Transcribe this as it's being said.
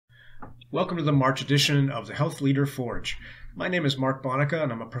Welcome to the March edition of the Health Leader Forge. My name is Mark Bonica,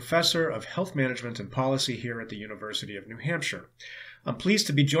 and I'm a professor of health management and policy here at the University of New Hampshire. I'm pleased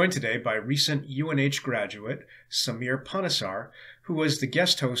to be joined today by recent UNH graduate Samir Panesar, who was the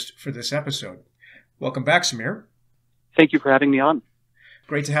guest host for this episode. Welcome back, Samir. Thank you for having me on.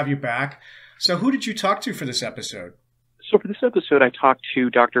 Great to have you back. So who did you talk to for this episode? So for this episode, I talked to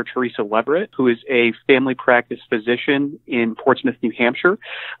Dr. Teresa Leverett, who is a family practice physician in Portsmouth, New Hampshire.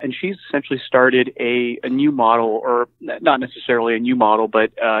 And she's essentially started a new model, or not necessarily a new model,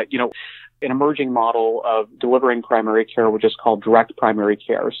 but, an emerging model of delivering primary care, which is called direct primary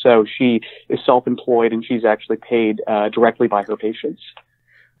care. So she is self-employed and she's actually paid directly by her patients.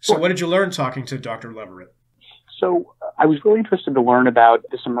 So what did you learn talking to Dr. Leverett? So I was really interested to learn about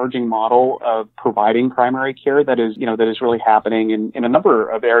this emerging model of providing primary care that is really happening in a number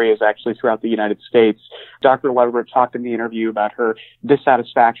of areas actually throughout the United States. Dr. Leverett talked in the interview about her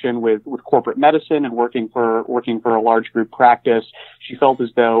dissatisfaction with corporate medicine and working for a large group practice. She felt as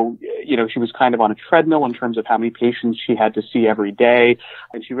though, she was kind of on a treadmill in terms of how many patients she had to see every day.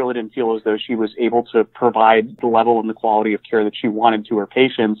 And she really didn't feel as though she was able to provide the level and the quality of care that she wanted to her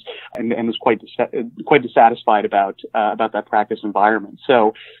patients, and was quite dissatisfied about that practice environment.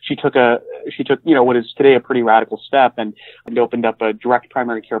 So she took what is today a pretty radical step and opened up a direct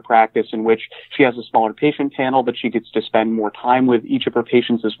primary care practice in which she has a smaller patient panel, but she gets to spend more time with each of her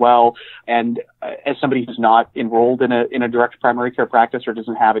patients as well. And as somebody who's not enrolled in a direct primary care practice or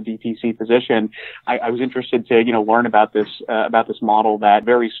doesn't have a DPC physician, I was interested to learn about this model that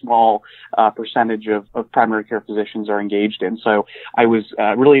very small percentage of primary care physicians are engaged in. So I was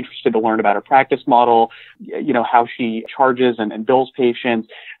really interested to learn about her practice model, how she charges and bills patients,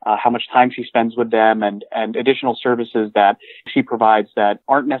 how much time she spends with them, and additional services that she provides that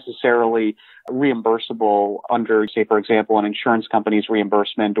aren't necessarily reimbursable under, say, for example, an insurance company's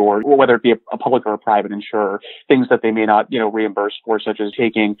reimbursement, or whether it be a public or a private insurer, things that they may not, reimburse for, such as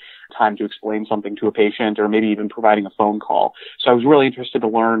taking time to explain something to a patient or maybe even providing a phone call. So I was really interested to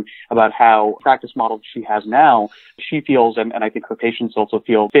learn about how practice model she has now, she feels, and I think her patients also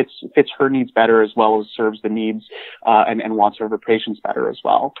feel, fits her needs better, as well as serves the needs and wants of her patients better as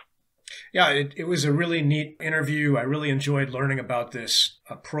well. Yeah, it was a really neat interview. I really enjoyed learning about this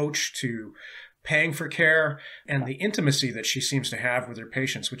approach to paying for care and the intimacy that she seems to have with her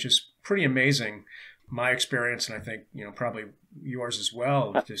patients, which is pretty amazing. My experience, and I think, probably yours as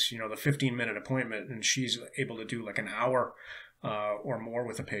well, this, the 15-minute appointment, and she's able to do like an hour or more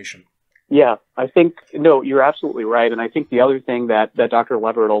with a patient. Yeah, I think, no, you're absolutely right. And I think the other thing that Dr.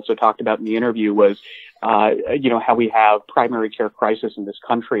 Leverett also talked about in the interview was, how we have primary care crisis in this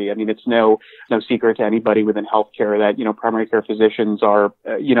country. I mean, it's no secret to anybody within healthcare that, primary care physicians are,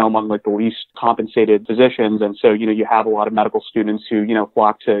 among like the least compensated physicians. And so, you have a lot of medical students who,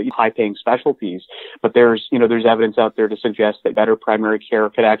 flock to high paying specialties. But there's evidence out there to suggest that better primary care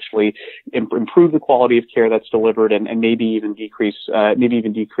could actually improve the quality of care that's delivered and maybe even decrease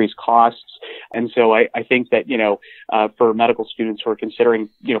costs. And so I think that, for medical students who are considering,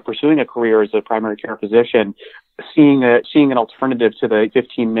 pursuing a career as a primary care physician, seeing an alternative to the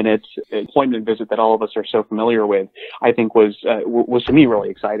 15-minute appointment visit that all of us are so familiar with, I think was to me really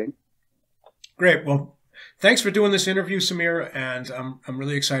exciting. Great. Well, thanks for doing this interview, Samir, and I'm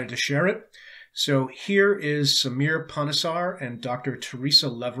really excited to share it. So here is Samir Panesar and Dr. Teresa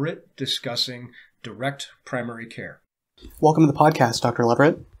Leverett discussing direct primary care. Welcome to the podcast, Dr.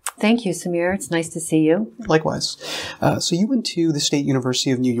 Leverett. Thank you, Samir. It's nice to see you. Likewise. So you went to the State University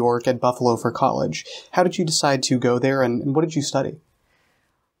of New York at Buffalo for college. How did you decide to go there, and what did you study?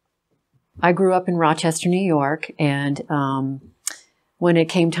 I grew up in Rochester, New York, and when it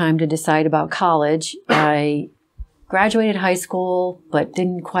came time to decide about college, I graduated high school but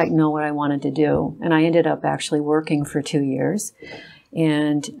didn't quite know what I wanted to do. And I ended up actually working for 2 years.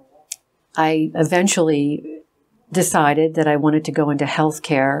 And I eventually decided that I wanted to go into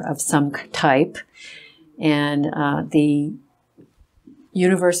healthcare of some type. And the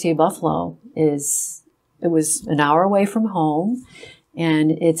University of Buffalo was an hour away from home,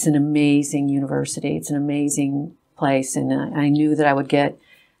 and it's an amazing university. It's an amazing place, and I knew that I would get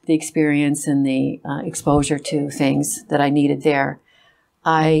the experience and the exposure to things that I needed there.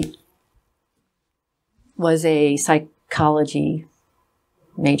 I was a psychology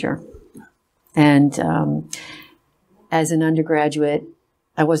major, and as an undergraduate,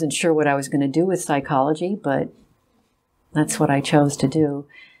 I wasn't sure what I was going to do with psychology, but that's what I chose to do.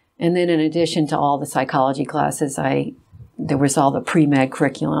 And then in addition to all the psychology classes, there was all the pre-med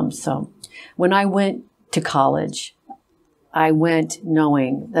curriculum. So when I went to college, I went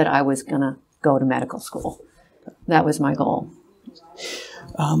knowing that I was going to go to medical school. That was my goal.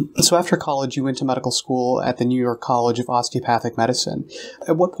 So after college, you went to medical school at the New York College of Osteopathic Medicine.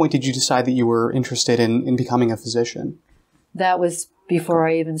 At what point did you decide that you were interested in becoming a physician? That was before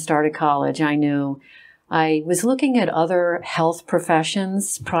I even started college. I knew I was looking at other health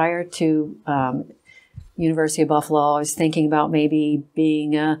professions prior to University of Buffalo. I was thinking about maybe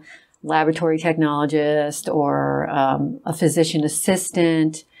being a laboratory technologist or a physician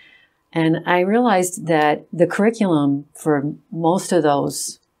assistant. And I realized that the curriculum for most of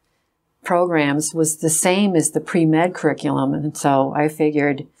those programs was the same as the pre-med curriculum. And so I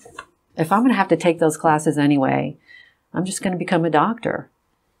figured, if I'm going to have to take those classes anyway, I'm just going to become a doctor.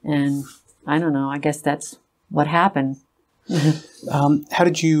 And I don't know, I guess that's what happened. How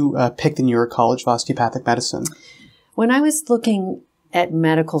did you pick the New York College of Osteopathic Medicine? When I was looking at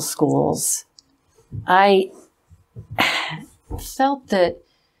medical schools, I felt that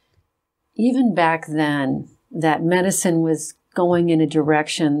even back then, that medicine was going in a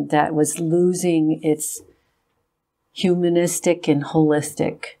direction that was losing its humanistic and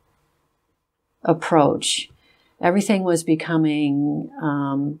holistic approach. Everything was becoming,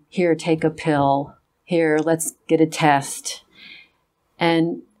 here, take a pill. Here, let's get a test.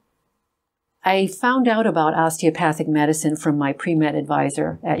 And I found out about osteopathic medicine from my pre-med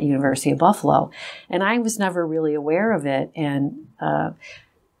advisor at University of Buffalo. And I was never really aware of it. And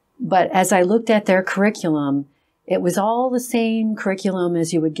but as I looked at their curriculum, it was all the same curriculum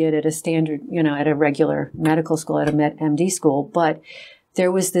as you would get at a standard, at a regular medical school, at a MD school. But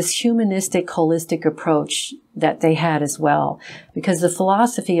there was this humanistic, holistic approach that they had as well. Because the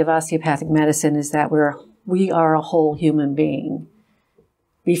philosophy of osteopathic medicine is that we are a whole human being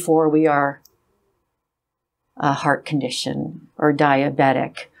before we are a heart condition or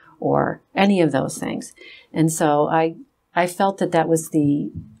diabetic or any of those things. And so I felt that was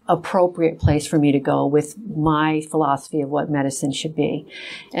the appropriate place for me to go with my philosophy of what medicine should be.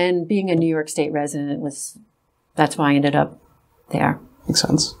 And being a New York State resident that's why I ended up there. Makes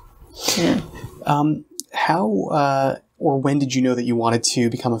sense. Yeah. How or when did you know that you wanted to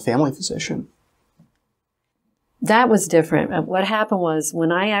become a family physician? That was different. What happened was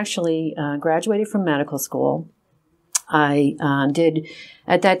when I actually graduated from medical school, I did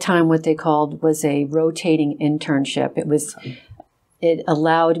at that time what they called was a rotating internship. It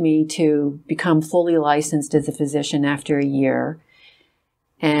allowed me to become fully licensed as a physician after a year.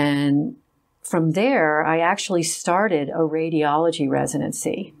 And from there, I actually started a radiology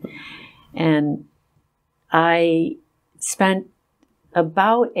residency. And I spent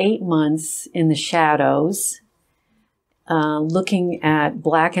about 8 months in the shadows, looking at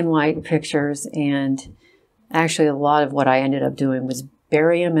black and white pictures. And actually, a lot of what I ended up doing was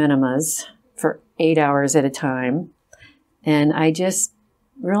barium enemas for 8 hours at a time. And I just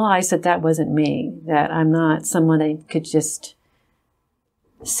realized that wasn't me, that I'm not someone that could just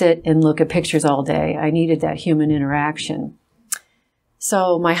sit and look at pictures all day. I needed that human interaction.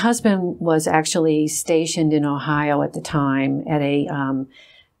 So my husband was actually stationed in Ohio at the time at a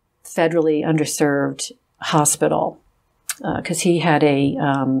federally underserved hospital because he had a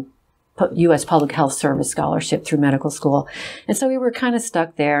U.S. Public Health Service scholarship through medical school. And so we were kind of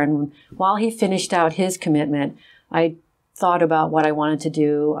stuck there. And while he finished out his commitment, I thought about what I wanted to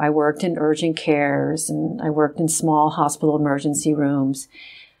do. I worked in urgent cares and I worked in small hospital emergency rooms.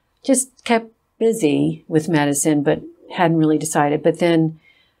 Just kept busy with medicine, but hadn't really decided. But then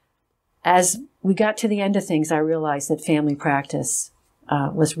as we got to the end of things, I realized that family practice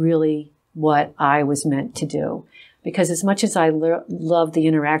was really what I was meant to do. Because as much as I love the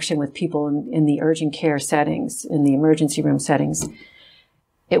interaction with people in the urgent care settings, in the emergency room settings,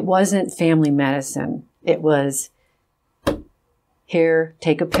 it wasn't family medicine. It was, here,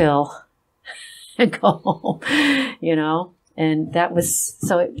 take a pill and go home, And that was,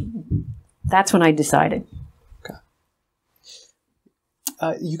 that's when I decided. Okay.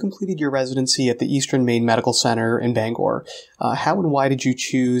 You completed your residency at the Eastern Maine Medical Center in Bangor. How and why did you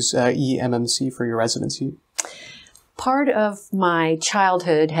choose EMMC for your residency? Part of my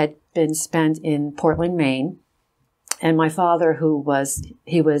childhood had been spent in Portland, Maine. And my father,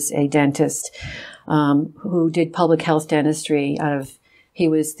 he was a dentist who did public health dentistry he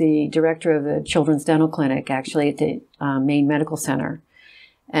was the director of the Children's Dental Clinic, actually, at the Maine Medical Center.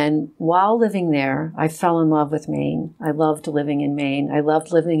 And while living there, I fell in love with Maine. I loved living in Maine. I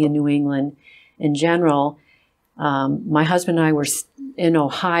loved living in New England in general. My husband and I were in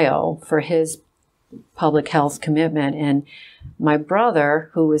Ohio for his public health commitment. And my brother,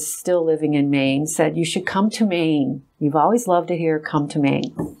 who was still living in Maine, said, you should come to Maine. You've always loved it here. Come to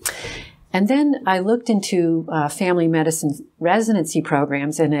Maine. And then I looked into family medicine residency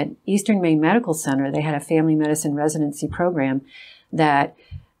programs. And at Eastern Maine Medical Center, they had a family medicine residency program. that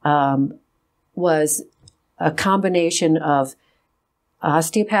was a combination of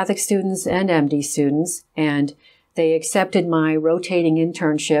osteopathic students and MD students, and they accepted my rotating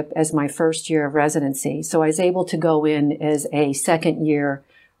internship as my first year of residency. So I was able to go in as a second year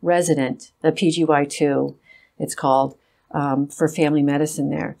resident, a PGY2, it's called, for family medicine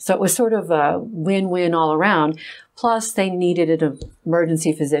there. So it was sort of a win-win all around. Plus, they needed an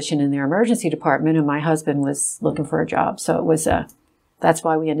emergency physician in their emergency department, and my husband was looking for a job. So it was that's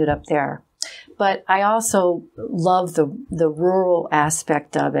why we ended up there. But I also love the rural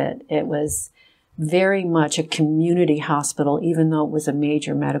aspect of it. It was very much a community hospital, even though it was a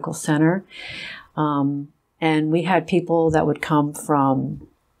major medical center. And we had people that would come from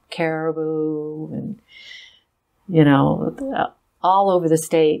Caribou and, all over the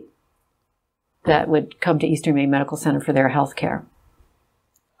state that would come to Eastern Maine Medical Center for their health care.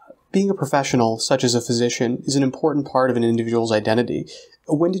 Being a professional, such as a physician, is an important part of an individual's identity.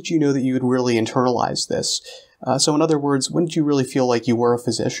 When did you know that you had really internalized this? So in other words, when did you really feel like you were a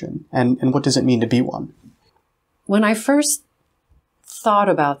physician? And what does it mean to be one? When I first thought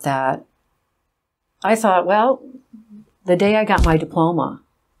about that, I thought, well, the day I got my diploma,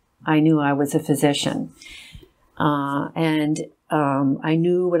 I knew I was a physician. I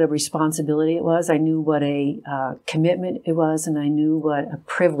knew what a responsibility it was. I knew what a commitment it was, and I knew what a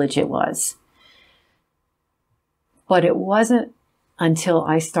privilege it was. But it wasn't until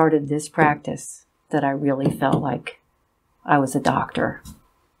I started this practice that I really felt like I was a doctor.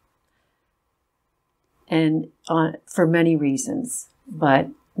 And for many reasons, but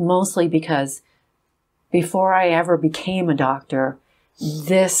mostly because before I ever became a doctor,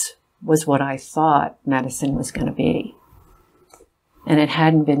 this was what I thought medicine was going to be. And it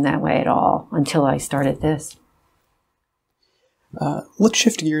hadn't been that way at all until I started this. Let's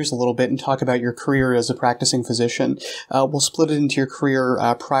shift gears a little bit and talk about your career as a practicing physician. We'll split it into your career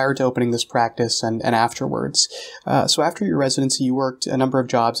prior to opening this practice and afterwards. So after your residency, you worked a number of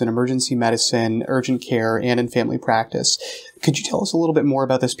jobs in emergency medicine, urgent care, and in family practice. Could you tell us a little bit more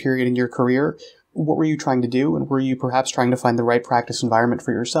about this period in your career? What were you trying to do, and were you perhaps trying to find the right practice environment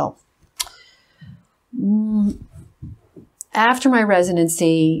for yourself? After my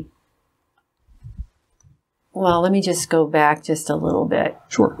residency, well, let me just go back just a little bit.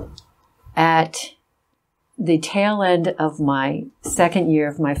 Sure. At the tail end of my second year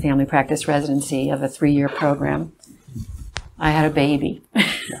of my family practice residency of a 3-year program, I had a baby.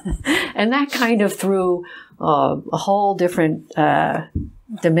 And that kind of threw a whole different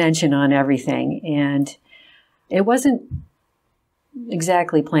dimension on everything. And it wasn't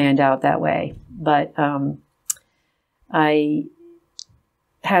exactly planned out that way, but I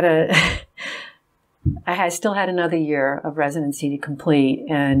still had another year of residency to complete,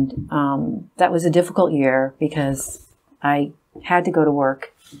 and that was a difficult year because I had to go to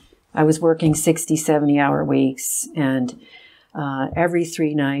work. I was working 60, 70-hour weeks, and every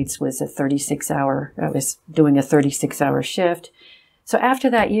 3 nights was I was doing a 36-hour shift. So after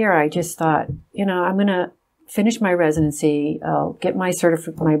that year, I just thought, I'm going to finish my residency, I'll get my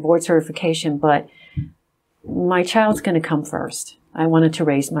board certification, but my child's going to come first. I wanted to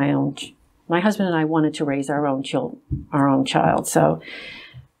raise my husband and I wanted to raise our own child. So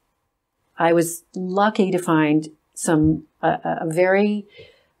I was lucky to find a very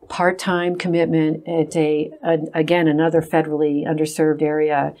part-time commitment at again, another federally underserved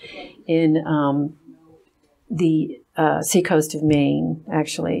area in the seacoast of Maine,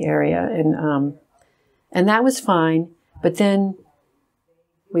 actually, area. And that was fine. But then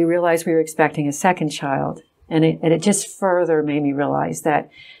we realized we were expecting a second child. And it just further made me realize that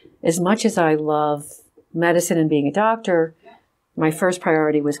as much as I love medicine and being a doctor, my first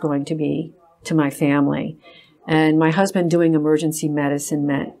priority was going to be to my family. And my husband doing emergency medicine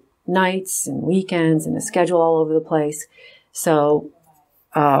meant nights and weekends and a schedule all over the place. So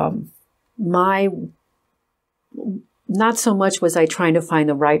not so much was I trying to find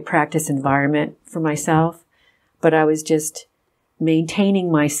the right practice environment for myself, but I was just maintaining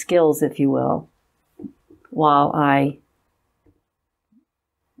my skills, if you will, while I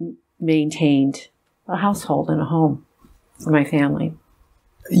maintained a household and a home for my family.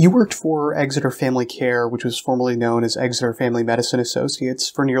 You worked for Exeter Family Care, which was formerly known as Exeter Family Medicine Associates,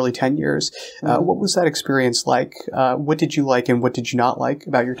 for nearly 10 years. What was that experience like? What did you like and what did you not like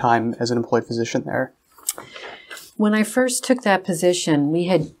about your time as an employed physician there? When I first took that position, we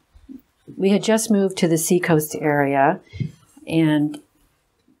had just moved to the Seacoast area, and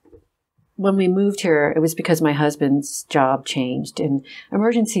when we moved here, it was because my husband's job changed, and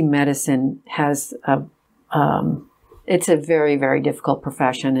emergency medicine has it's a very, very difficult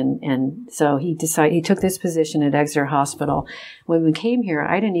profession. And so he took this position at Exeter Hospital. When we came here,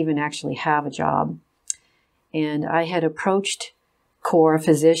 I didn't even actually have a job. And I had approached core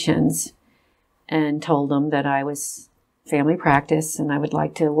physicians and told them that I was family practice and I would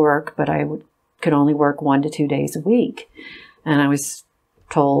like to work, but could only work 1 to 2 days a week. And I was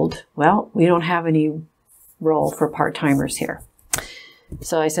told, well, we don't have any role for part-timers here.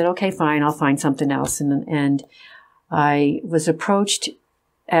 So I said, okay, fine, I'll find something else. And I was approached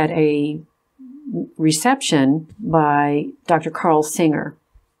at a reception by Dr. Carl Singer,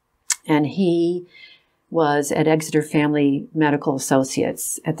 and he was at Exeter Family Medical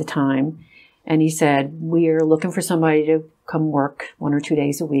Associates at the time. And he said, we're looking for somebody to come work 1 or 2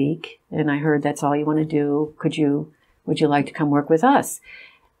 days a week. And I heard that's all you want to do. Would you like to come work with us?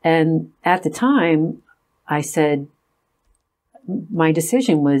 And at the time, I said, my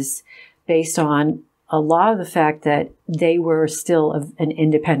decision was based on a lot of the fact that they were still an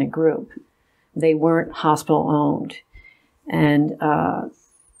independent group. They weren't hospital owned. And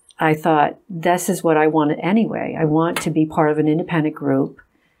I thought, this is what I wanted anyway. I want to be part of an independent group.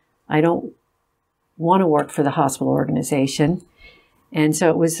 I don't want to work for the hospital organization. And so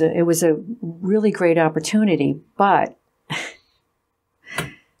it was a really great opportunity. But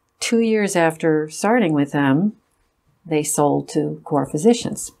 2 years after starting with them, they sold to Core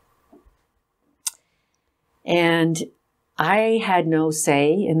Physicians. And I had no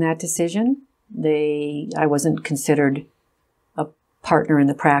say in that decision. I wasn't considered a partner in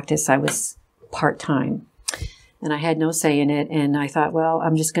the practice. I was part-time. And I had no say in it. And I thought, well,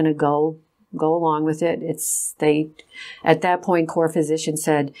 I'm just going to go along with it. At that point, Core Physicians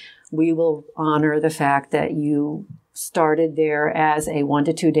said, we will honor the fact that you started there as a 1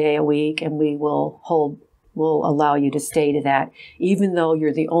 to 2 day a week, and we'll allow you to stay to that, even though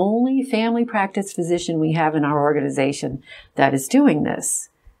you're the only family practice physician we have in our organization that is doing this.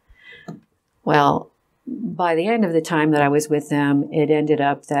 Well, by the end of the time that I was with them, it ended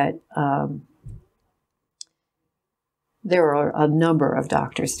up that there were a number of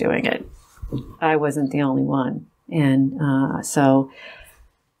doctors doing it. I wasn't the only one. And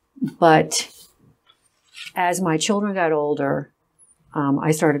but as my children got older,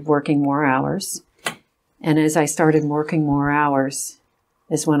 I started working more hours. And as I started working more hours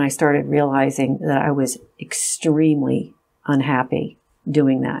is when I started realizing that I was extremely unhappy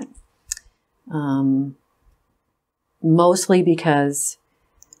doing that. Mostly because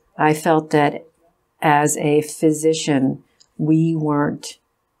I felt that as a physician, we weren't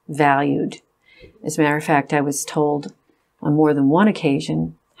valued. As a matter of fact, I was told on more than one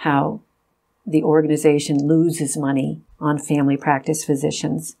occasion how the organization loses money on family practice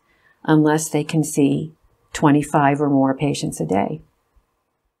physicians unless they can see 25 or more patients a day.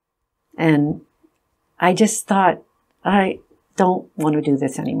 And I just thought, I don't want to do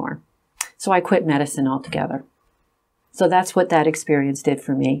this anymore. So I quit medicine altogether. So that's what that experience did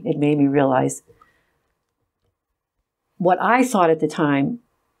for me. It made me realize what I thought at the time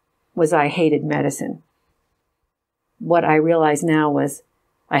was I hated medicine. What I realize now was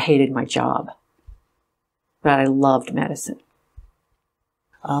I hated my job, but I loved medicine.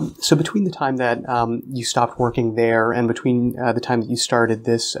 So between the time that you stopped working there and between the time that you started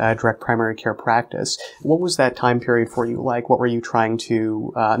this direct primary care practice, what was that time period for you like? What were you trying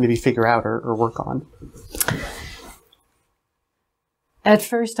to maybe figure out or work on? At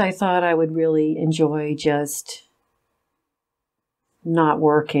first, I thought I would really enjoy just not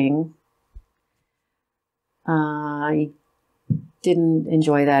working. I didn't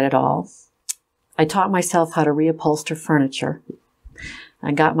enjoy that at all. I taught myself how to reupholster furniture.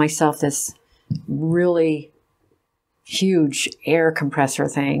 I got myself this really huge air compressor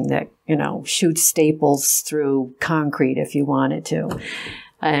thing that, shoots staples through concrete if you wanted to.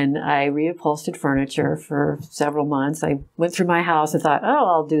 And I reupholstered furniture for several months. I went through my house and thought, oh,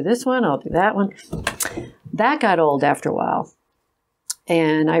 I'll do this one, I'll do that one. That got old after a while.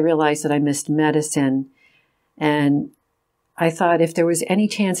 And I realized that I missed medicine. And I thought if there was any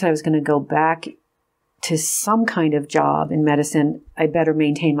chance that I was going to go back to some kind of job in medicine, I better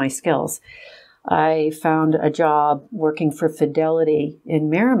maintain my skills. I found a job working for Fidelity in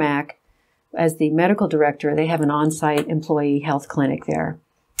Merrimack as the medical director. They have an on-site employee health clinic there,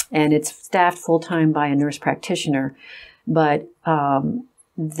 and it's staffed full-time by a nurse practitioner. But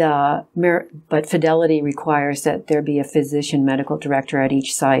Fidelity requires that there be a physician medical director at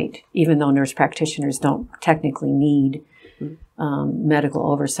each site, even though nurse practitioners don't technically need medical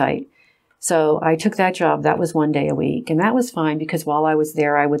oversight. So I took that job. That was 1 day a week. And that was fine because while I was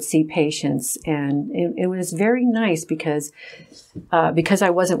there, I would see patients. And it was very nice because I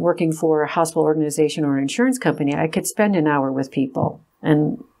wasn't working for a hospital organization or an insurance company, I could spend an hour with people.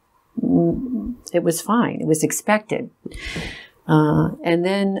 And it was fine. It was expected. And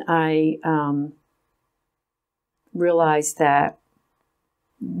then I realized that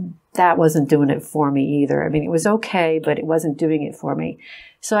wasn't doing it for me either. I mean, it was okay, but it wasn't doing it for me.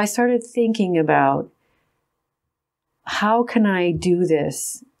 So I started thinking about how can I do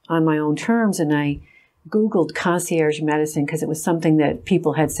this on my own terms? And I Googled concierge medicine because it was something that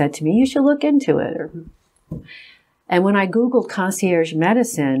people had said to me, you should look into it. And when I Googled concierge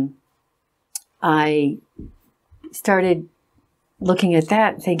medicine, I started looking at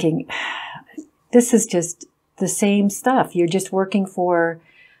that thinking, this is just the same stuff. You're just working for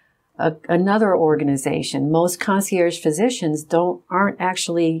another organization. Most concierge physicians aren't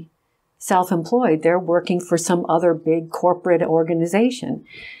actually self-employed. They're working for some other big corporate organization.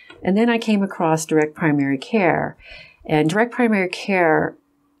 And then I came across direct primary care. And direct primary care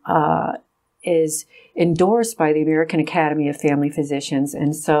is endorsed by the American Academy of Family Physicians.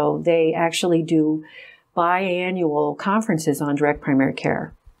 And so they actually do biannual conferences on direct primary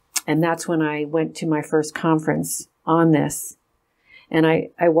care. And that's when I went to my first conference on this. And I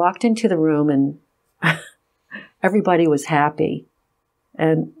walked into the room and everybody was happy.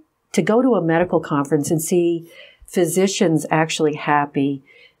 And to go to a medical conference and see physicians actually happy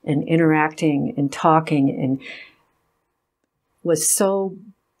and interacting and talking and was so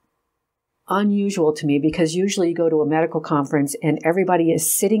unusual to me, because usually you go to a medical conference and everybody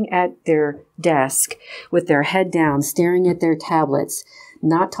is sitting at their desk with their head down, staring at their tablets,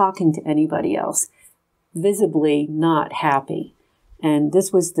 not talking to anybody else, visibly not happy. And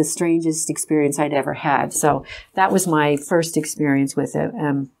this was the strangest experience I'd ever had. So that was my first experience with it.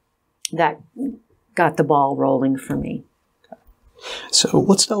 That got the ball rolling for me. So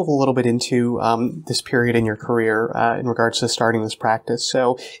let's delve a little bit into this period in your career in regards to starting this practice.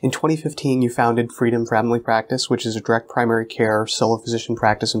 So in 2015, you founded Freedom Family Practice, which is a direct primary care solo physician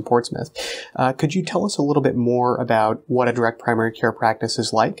practice in Portsmouth. Could you tell us a little bit more about what a direct primary care practice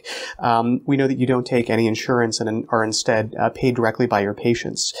is like? We know that you don't take any insurance and are instead paid directly by your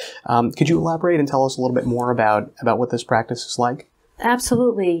patients. Could you elaborate and tell us a little bit more about what this practice is like?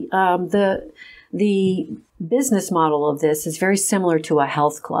 Absolutely. The business model of this is very similar to a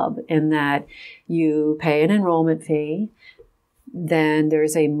health club in that you pay an enrollment fee, then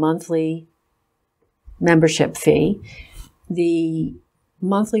there's a monthly membership fee. The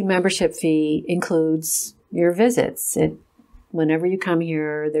monthly membership fee includes your visits. Whenever you come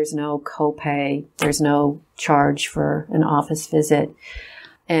here, there's no copay, there's no charge for an office visit.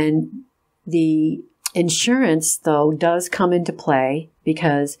 And the insurance, though, does come into play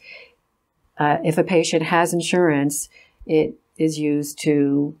because if a patient has insurance, it is used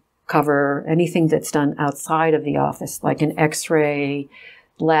to cover anything that's done outside of the office, like an x-ray,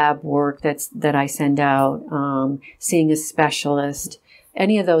 lab work that I send out, seeing a specialist.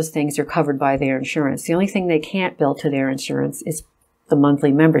 Any of those things are covered by their insurance. The only thing they can't bill to their insurance is the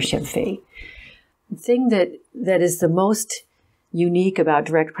monthly membership fee. The thing that is the most unique about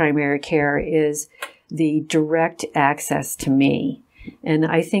direct primary care is the direct access to me. And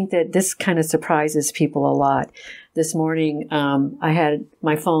I think that this kind of surprises people a lot. This morning, I had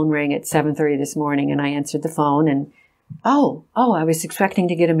my phone ring at 7:30 this morning, and I answered the phone, and oh, I was expecting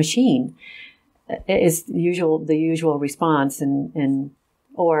to get a machine. Is the usual response,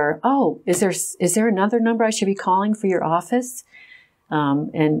 or oh, is there another number I should be calling for your office?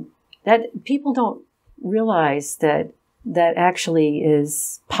 And that people don't realize that actually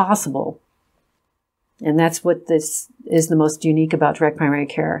is possible. And that's what this is the most unique about direct primary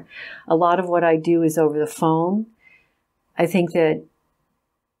care. A lot of what I do is over the phone. I think that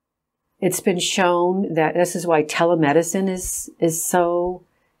it's been shown that this is why telemedicine is so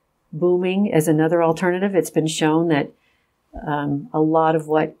booming as another alternative. It's been shown that a lot of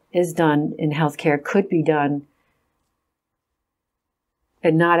what is done in healthcare could be done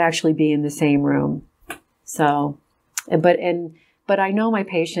and not actually be in the same room. So, but I know my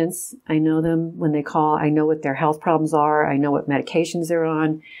patients. I know them when they call. I know what their health problems are. I know what medications they're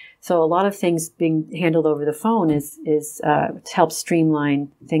on. So a lot of things being handled over the phone is helps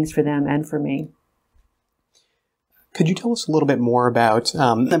streamline things for them and for me. Could you tell us a little bit more about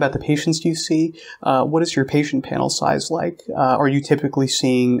the patients you see? What is your patient panel size like? Are you typically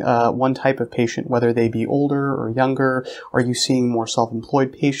seeing one type of patient, whether they be older or younger? Are you seeing more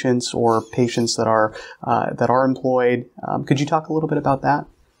self-employed patients or patients that are employed? Could you talk a little bit about that?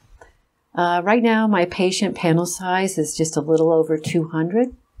 Right now, my patient panel size is just a little over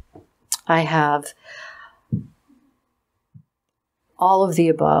 200. I have all of the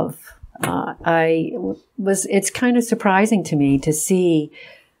above. It's kind of surprising to me to see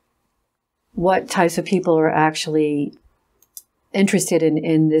what types of people are actually interested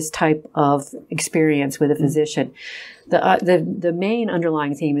in this type of experience with a physician. The main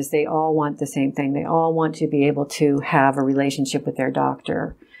underlying theme is they all want the same thing. They all want to be able to have a relationship with their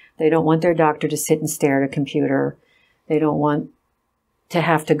doctor. They don't want their doctor to sit and stare at a computer. They don't want to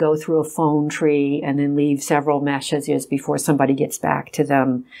have to go through a phone tree and then leave several messages before somebody gets back to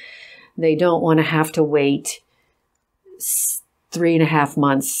them. They don't want to have to wait 3.5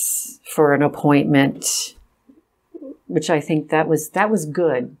 months for an appointment, which I think that was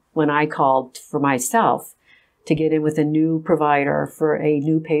good when I called for myself to get in with a new provider for a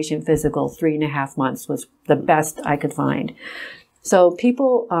new patient physical. 3.5 months was the best I could find. So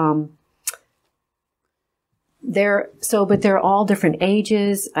people, but they're all different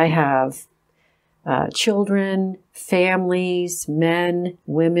ages. I have children, families, men,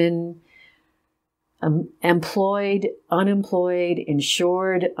 women, employed, unemployed,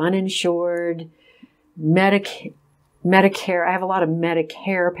 insured, uninsured, Medicare. I have a lot of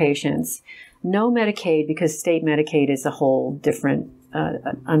Medicare patients. No Medicaid, because state Medicaid is a whole different,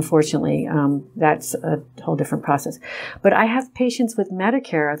 unfortunately, that's a whole different process. But I have patients with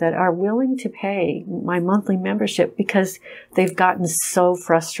Medicare that are willing to pay my monthly membership because they've gotten so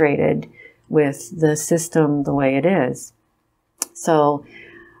frustrated with the system the way it is. So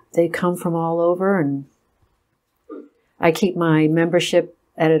they come from all over, and I keep my membership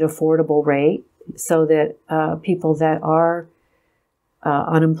at an affordable rate so that people that are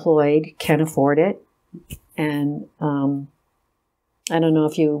unemployed can afford it. And I don't know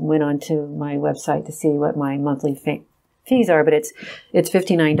if you went onto my website to see what my monthly fees are, but it's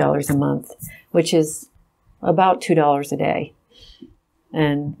 $59 a month, which is about $2 a day.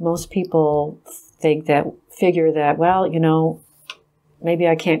 And most people figure that, well, maybe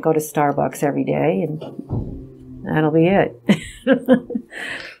I can't go to Starbucks every day, and that'll be it.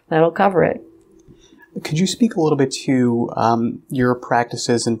 That'll cover it. Could you speak a little bit to your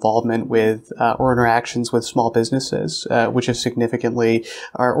practice's involvement with or interactions with small businesses, which have significantly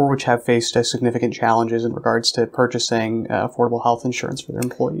or which have faced significant challenges in regards to purchasing affordable health insurance for their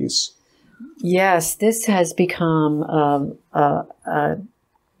employees? Yes, this has become a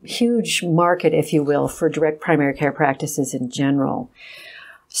huge market, if you will, for direct primary care practices in general.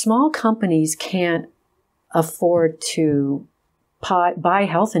 Small companies can't afford to buy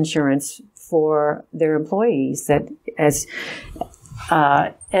health insurance for their employees and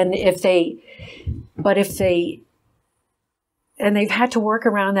they've had to work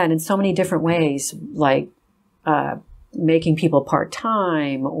around that in so many different ways, like making people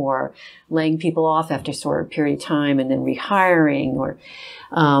part-time or laying people off after a short period of time and then rehiring, or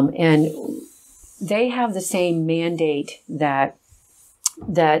and they have the same mandate that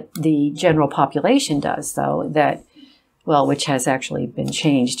the general population does, though, which has actually been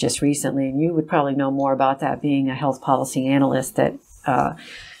changed just recently, and you would probably know more about that being a health policy analyst.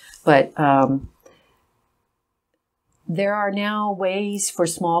 But there are now ways for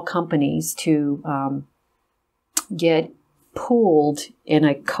small companies to get pooled in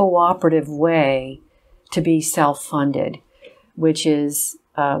a cooperative way to be self-funded, which is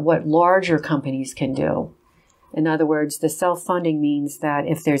what larger companies can do. In other words, the self-funding means that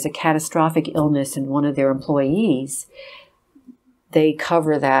if there's a catastrophic illness in one of their employees, they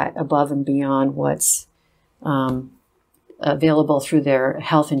cover that above and beyond what's available through their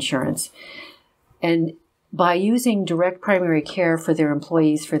health insurance. And by using direct primary care for their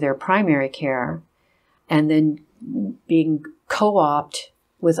employees for their primary care, and then being co-opt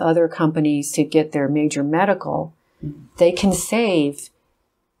with other companies to get their major medical, they can save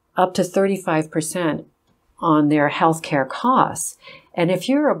up to 35% on their healthcare costs. And if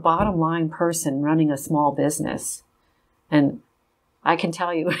you're a bottom line person running a small business, and I can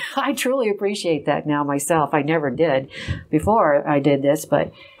tell you, I truly appreciate that now myself. I never did before I did this,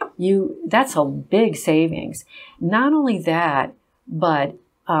 but that's a big savings. Not only that, but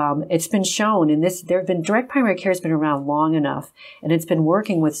it's been shown direct primary care has been around long enough, and it's been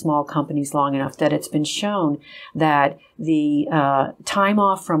working with small companies long enough that it's been shown that the time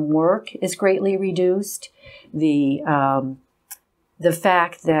off from work is greatly reduced. The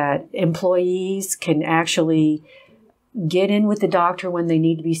fact that employees can actually get in with the doctor when they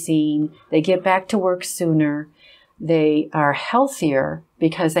need to be seen, they get back to work sooner, they are healthier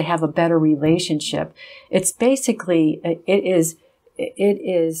because they have a better relationship. It's basically, it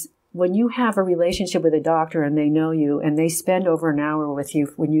is when you have a relationship with a doctor and they know you and they spend over an hour with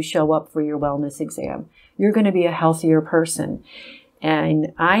you when you show up for your wellness exam, you're going to be a healthier person.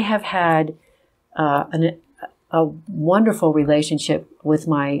 And I have had a wonderful relationship with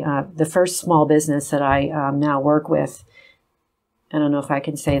my the first small business that I now work with. I don't know if I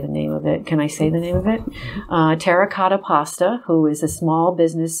can say the name of it. Can I say the name of it? Terracotta Pasta, who is a small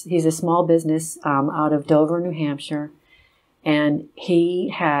business. He's a small business out of Dover, New Hampshire. And he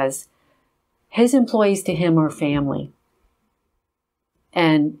has, his employees to him are family.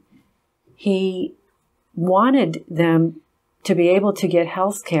 And he wanted them to be able to get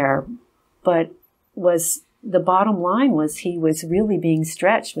health care, but the bottom line was he was really being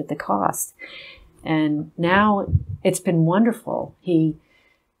stretched with the cost. And now it's been wonderful. And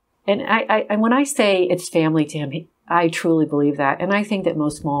when I say it's family to him, I truly believe that. And I think that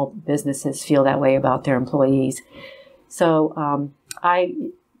most small businesses feel that way about their employees. So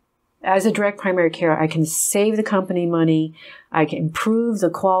as a direct primary care, I can save the company money. I can improve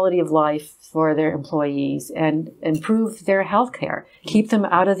the quality of life for their employees and improve their health care, keep them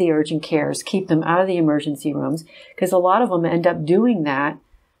out of the urgent cares, keep them out of the emergency rooms, because a lot of them end up doing that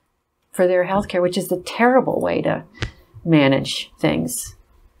for their health care, which is the terrible way to manage things.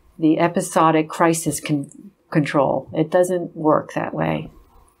 The episodic crisis control. It doesn't work that way.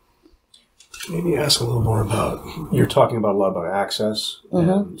 Maybe ask a little more about, you're talking about a lot about access,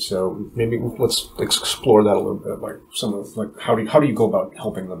 and so maybe let's explore that a little bit, like some of, like, how do you go about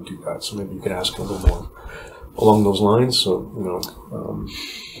helping them do that? So maybe you could ask a little more along those lines, so,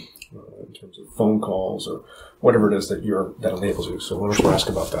 in terms of phone calls or whatever it is that enables you. So why don't you ask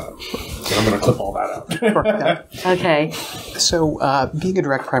about that? And I'm going to clip all that out. Okay. So being a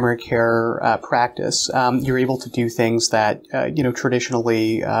direct primary care practice, you're able to do things that,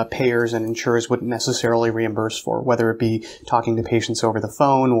 traditionally payers and insurers wouldn't necessarily reimburse for, whether it be talking to patients over the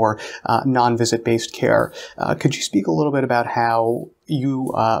phone or non-visit based care. Could you speak a little bit about how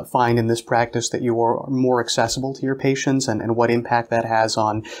you find in this practice that you are more accessible to your patients and what impact that has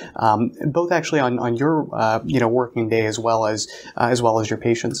on both actually on your working day as well as your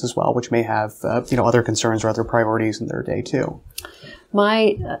patients as well, which may have other concerns or other priorities in their day too.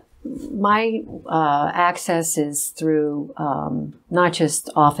 My access is through not just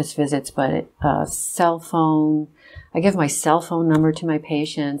office visits, but cell phone. I give my cell phone number to my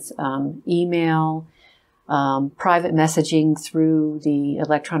patients, email, private messaging through the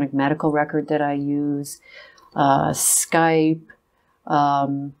electronic medical record that I use, Skype.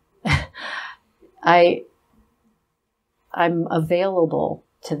 I'm available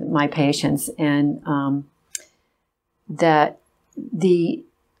to my patients, and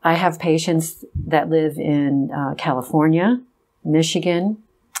I have patients that live in California, Michigan,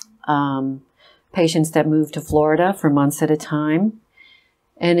 patients that move to Florida for months at a time,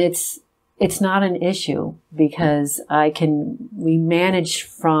 and it's not an issue because we manage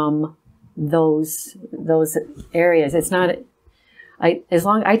from those areas. It's not,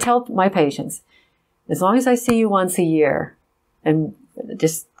 I tell my patients, as long as I see you once a year, and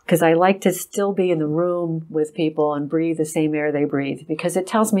just because I like to still be in the room with people and breathe the same air they breathe, because it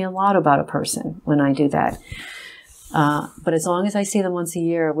tells me a lot about a person when I do that. But as long as I see them once a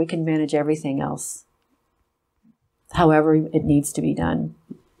year, we can manage everything else, however it needs to be done.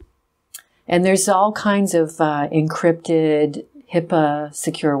 And there's all kinds of encrypted, HIPAA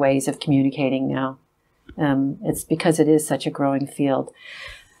secure ways of communicating now. It's because it is such a growing field.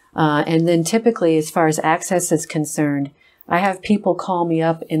 And then typically, as far as access is concerned, I have people call me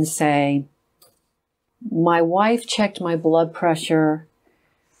up and say, my wife checked my blood pressure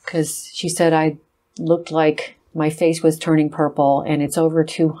because she said I looked like my face was turning purple and it's over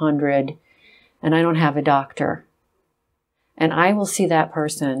 200 and I don't have a doctor. And I will see that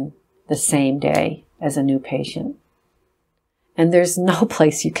person the same day as a new patient. And there's no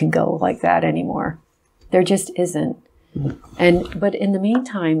place you can go like that anymore. There just isn't. But in the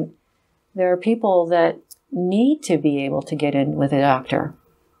meantime, there are people that need to be able to get in with a doctor.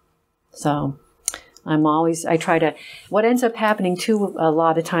 So what ends up happening too a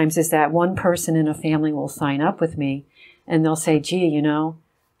lot of times is that one person in a family will sign up with me and they'll say, gee,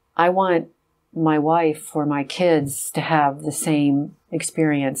 I want my wife or my kids to have the same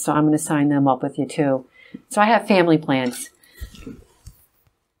experience, so I'm going to sign them up with you too. So I have family plans.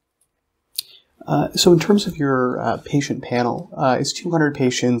 So in terms of your patient panel, is 200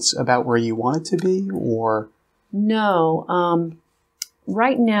 patients about where you want it to be, or? No.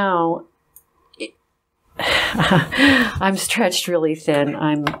 Right now, I'm stretched really thin.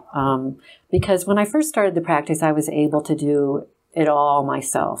 Because when I first started the practice, I was able to do it all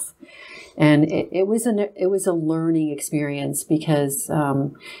myself. And it was a learning experience because,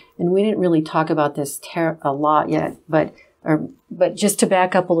 and we didn't really talk about this a lot yet, but just to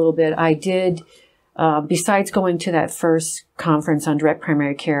back up a little bit, I did besides going to that first conference on direct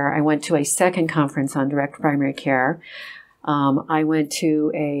primary care, I went to a second conference on direct primary care. I went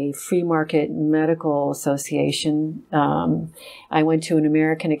to a free market medical association. I went to an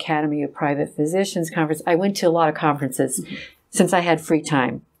American Academy of Private Physicians conference. I went to a lot of conferences since I had free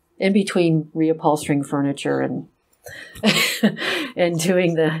time in between reupholstering furniture and and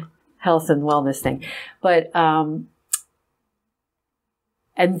doing the health and wellness thing. But and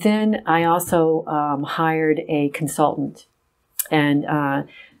then I also hired a consultant, and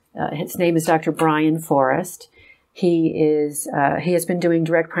his name is Dr. Brian Forrest. He has been doing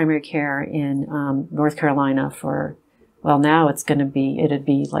direct primary care in North Carolina for, well, now it'd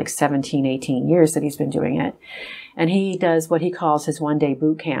be like 17, 18 years that he's been doing it. And he does what he calls his one-day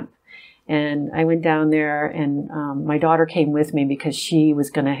boot camp. And I went down there, and my daughter came with me because she was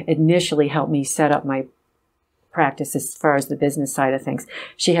going to initially help me set up my practice as far as the business side of things.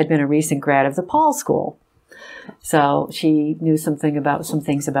 She had been a recent grad of the Paul School, so she knew some things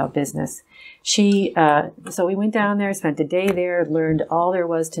about business. So we went down there, spent a day there, learned all there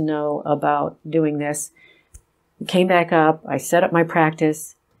was to know about doing this. Came back up, I set up my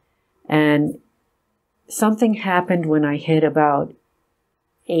practice, and something happened when I hit about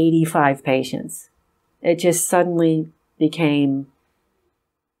 85 patients. It just suddenly became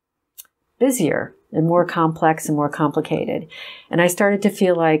busier and more complex and more complicated. And I started to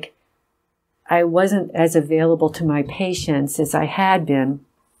feel like I wasn't as available to my patients as I had been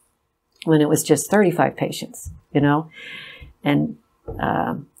when it was just 35 patients, And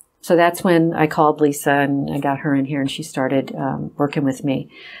so that's when I called Lisa, and I got her in here, and she started working with me.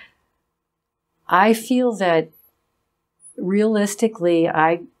 I feel that realistically,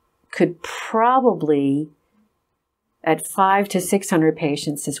 I could probably, at 500 to 600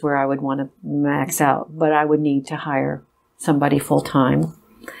 patients is where I would want to max out, but I would need to hire somebody full time.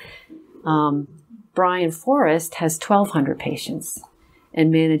 Brian Forrest has 1,200 patients and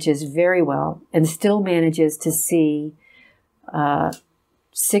manages very well, and still manages to see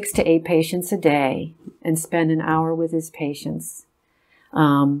 6 to 8 patients a day and spend an hour with his patients.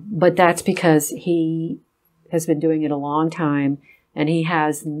 But that's because he has been doing it a long time, and he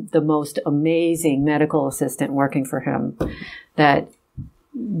has the most amazing medical assistant working for him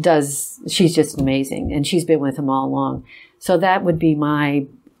she's just amazing, and she's been with him all along. So that would be my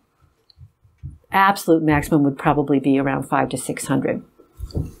absolute maximum, would probably be around 500 to 600.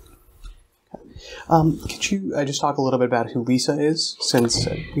 Could you just talk a little bit about who Lisa is, since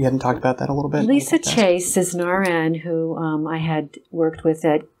we hadn't talked about that a little bit? Lisa Chase is an RN who I had worked with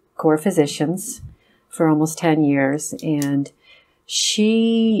at Core Physicians for almost 10 years, and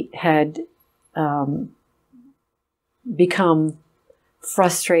she had become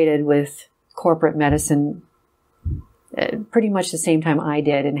frustrated with corporate medicine pretty much the same time I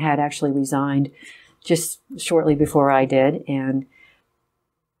did, and had actually resigned just shortly before I did. And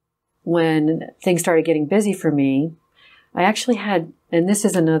when things started getting busy for me, I actually had, and this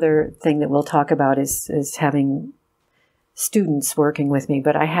is another thing that we'll talk about, is having students working with me,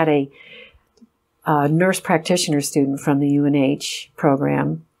 but I had a nurse practitioner student from the UNH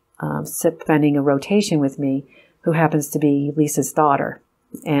program spending a rotation with me, who happens to be Lisa's daughter.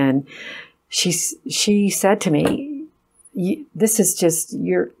 And she said to me, this is just,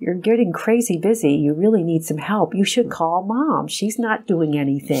 you're getting crazy busy. You really need some help. You should call Mom. She's not doing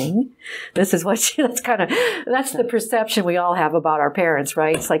anything. This is what that's the perception we all have about our parents,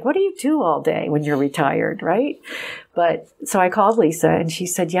 right? It's like, what do you do all day when you're retired, right? But so I called Lisa, and she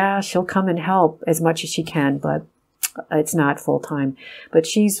said, yeah, she'll come and help as much as she can, but it's not full time. But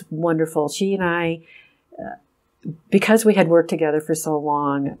she's wonderful. She and I, because we had worked together for so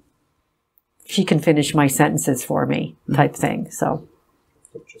long, she can finish my sentences for me, type thing. So,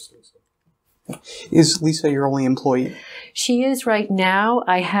 is Lisa your only employee? She is right now.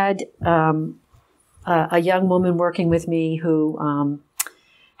 I had a young woman working with me who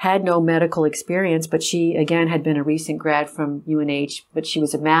had no medical experience, but she, again, had been a recent grad from UNH, but she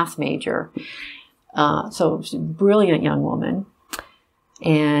was a math major. So she's a brilliant young woman.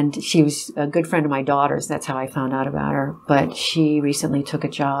 And she was a good friend of my daughter's. That's how I found out about her. But she recently took a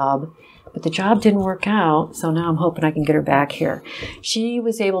job. But the job didn't work out, so now I'm hoping I can get her back here. She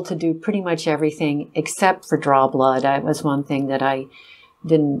was able to do pretty much everything except for draw blood. That was one thing that I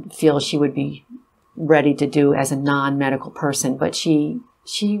didn't feel she would be ready to do as a non-medical person. But she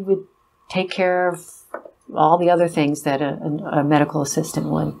would take care of all the other things that a medical assistant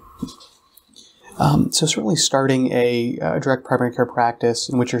would. So certainly starting a direct primary care practice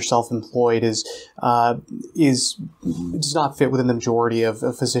in which you're self-employed does not fit within the majority of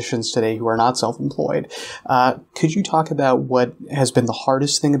physicians today who are not self-employed. Could you talk about what has been the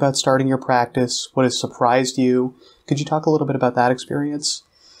hardest thing about starting your practice? What has surprised you? Could you talk a little bit about that experience?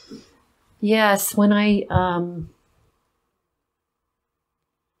 Yes, whenever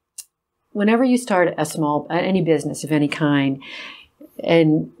you start any business of any kind,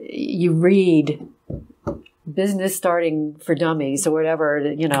 and you read Business Starting for Dummies or whatever,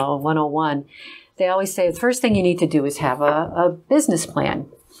 101, they always say the first thing you need to do is have a business plan.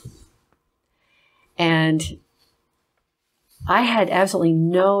 And I had absolutely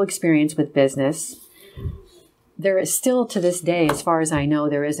no experience with business. There is still, to this day, as far as I know,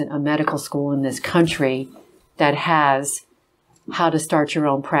 there isn't a medical school in this country that has how to start your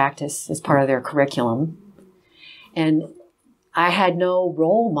own practice as part of their curriculum. And I had no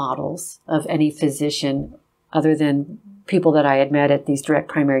role models of any physician other than people that I had met at these direct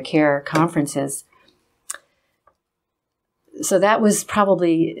primary care conferences. So that was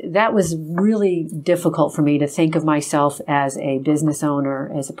really difficult for me to think of myself as a business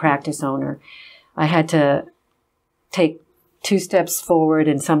owner, as a practice owner. I had to take 2 steps forward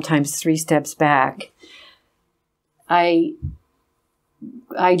and sometimes 3 steps back. I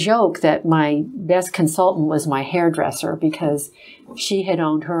joke that my best consultant was my hairdresser because she had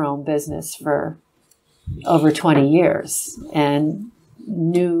owned her own business for over 20 years and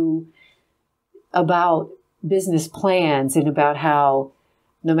knew about business plans and about how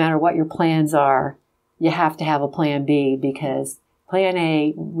no matter what your plans are, you have to have a plan B because plan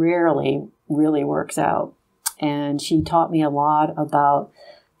A rarely really works out. And she taught me a lot about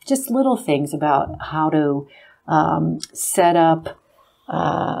just little things about how to set up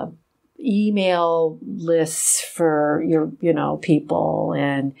email lists for your, people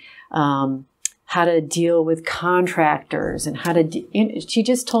and how to deal with contractors and she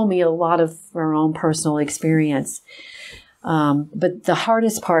just told me a lot of her own personal experience. But the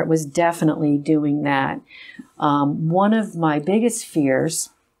hardest part was definitely doing that. One of my biggest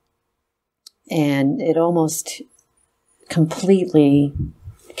fears, and it almost completely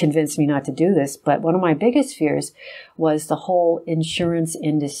convinced me not to do this, but one of my biggest fears was the whole insurance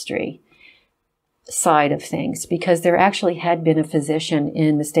industry side of things, because there actually had been a physician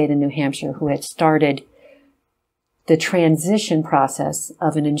in the state of New Hampshire who had started the transition process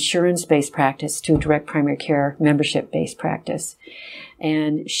of an insurance-based practice to a direct primary care membership-based practice.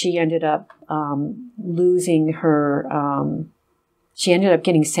 And she ended up losing her, she ended up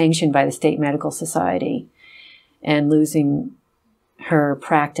getting sanctioned by the State Medical Society and losing her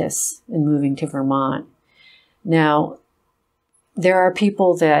practice and moving to Vermont. Now, there are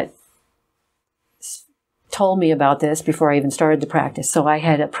people that told me about this before I even started the practice. So I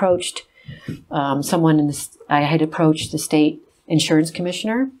had approached I had approached the state insurance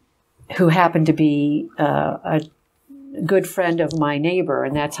commissioner, who happened to be a good friend of my neighbor,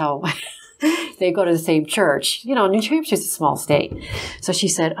 and that's how they go to the same church. New Hampshire's a small state. So she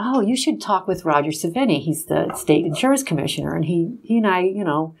said, "Oh, you should talk with Roger Savini. He's the state insurance commissioner, and he and I,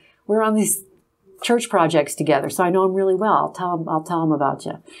 we're on these church projects together. So I know him really well. I'll tell him about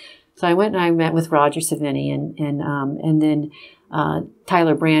you." So I went and I met with Roger Savini and then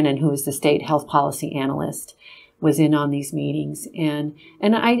Tyler Brannon, who is the state health policy analyst, was in on these meetings. And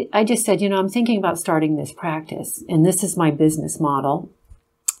I just said, I'm thinking about starting this practice, and this is my business model.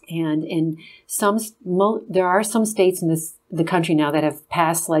 And in there are some states in the country now that have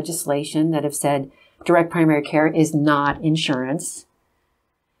passed legislation that have said direct primary care is not insurance.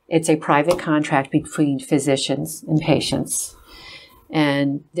 It's a private contract between physicians and patients.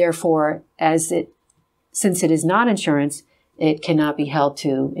 And therefore, since it is not insurance, it cannot be held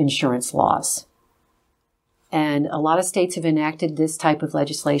to insurance laws. And a lot of states have enacted this type of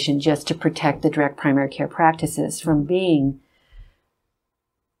legislation just to protect the direct primary care practices from being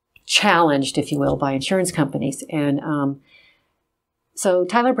challenged, if you will, by insurance companies. And so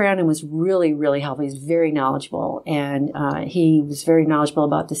Tyler Brannon was really, really helpful. He's very knowledgeable, and he was very knowledgeable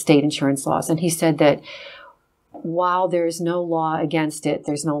about the state insurance laws. And he said that while there's no law against it,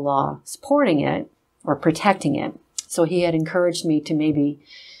 there's no law supporting it or protecting it. So he had encouraged me to maybe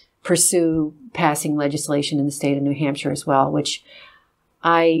pursue passing legislation in the state of New Hampshire as well, which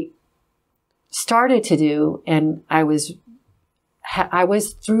I started to do, and I was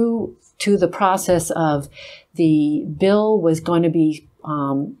through to the process of the bill was going to be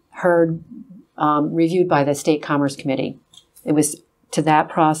reviewed by the State Commerce Committee. It was to that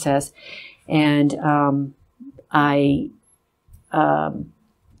process, and I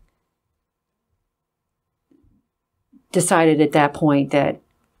decided at that point that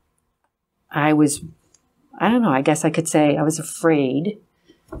I don't know, I guess I could say I was afraid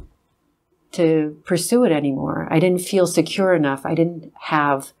to pursue it anymore. I didn't feel secure enough. I didn't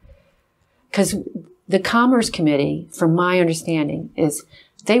have, because the Commerce Committee, from my understanding, is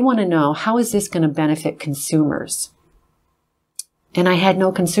they want to know, how is this going to benefit consumers? And I had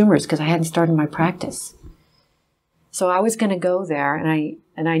no consumers because I hadn't started my practice. So I was going to go there,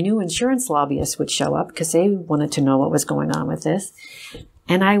 and I knew insurance lobbyists would show up because they wanted to know what was going on with this.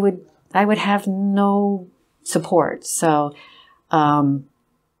 And I would have no support. So I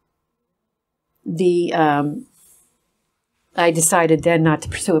decided then not to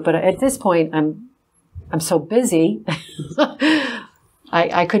pursue it. But at this point, I'm so busy.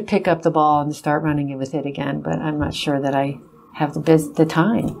 I could pick up the ball and start running with it again, but I'm not sure that I have the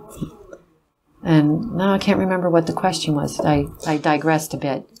time. And now I can't remember what the question was. I digressed a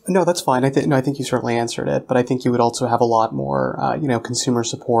bit. No, that's fine. I think you certainly answered it, but I think you would also have a lot more, consumer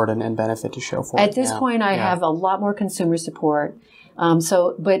support and benefit to show for it. At this point, I have a lot more consumer support.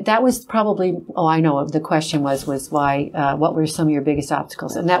 But that was probably, I know, the question was why, what were some of your biggest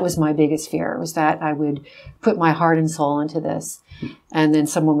obstacles? And that was my biggest fear, was that I would put my heart and soul into this, and then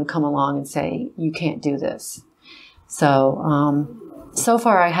someone would come along and say, you can't do this. So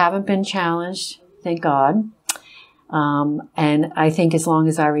far I haven't been challenged, thank God. And I think as long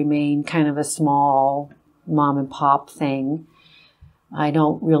as I remain kind of a small mom and pop thing, I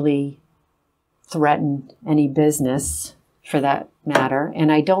don't really threaten any business for that matter.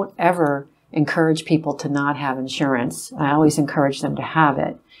 And I don't ever encourage people to not have insurance. I always encourage them to have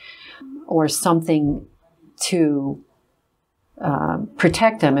it, or something to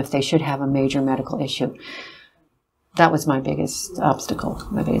protect them if they should have a major medical issue. That was my biggest obstacle,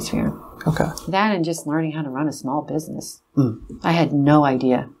 my biggest fear. Okay. That and just learning how to run a small business. I had no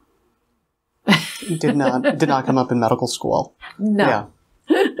idea. Did not come up in medical school. No.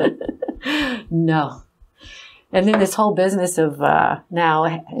 Yeah. No. And then this whole business of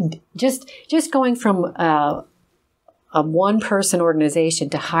now just going from a one-person organization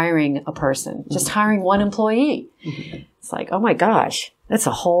to hiring a person, just hiring one employee. It's like, oh my gosh, that's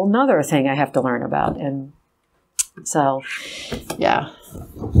a whole nother thing I have to learn about. And so, yeah.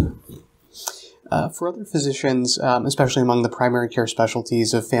 For other physicians, especially among the primary care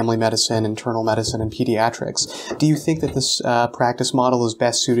specialties of family medicine, internal medicine, and pediatrics, do you think that this practice model is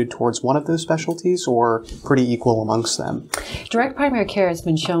best suited towards one of those specialties, or pretty equal amongst them? Direct primary care has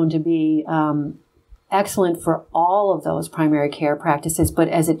been shown to be excellent for all of those primary care practices, but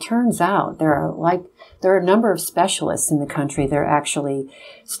as it turns out, there are a number of specialists in the country that are actually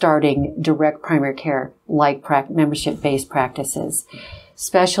starting direct primary care, like membership-based practices.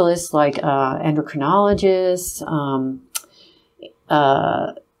 Specialists like endocrinologists,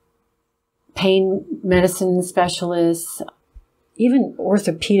 pain medicine specialists, even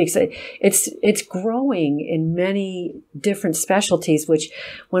orthopedics. It's growing in many different specialties, which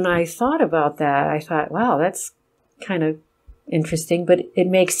when I thought about that, I thought, wow, that's kind of interesting, but it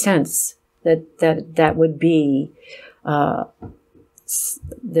makes sense that would be the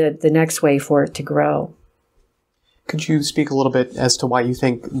next way for it to grow. Could you speak a little bit as to why you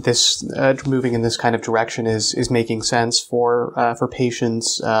think this moving in this kind of direction is making sense for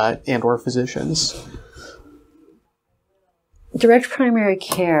patients and or physicians? Direct primary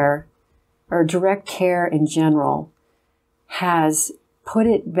care, or direct care in general, has put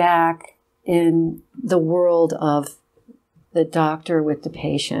it back in the world of the doctor with the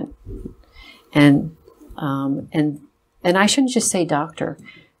patient, and I shouldn't just say doctor,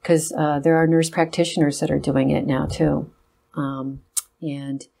 because there are nurse practitioners that are doing it now too,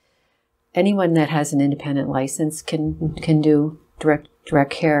 and anyone that has an independent license can do direct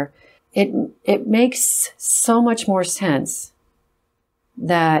care. It makes so much more sense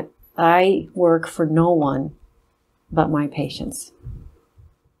that I work for no one but my patients,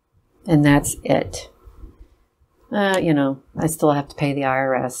 and that's it. I still have to pay the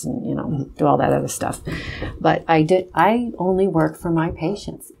IRS and, do all that other stuff. But I only work for my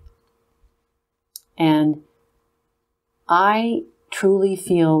patients. And I truly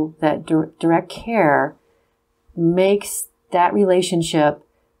feel that direct care makes that relationship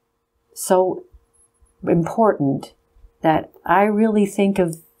so important that I really think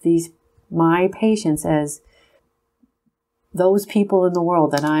of my patients as those people in the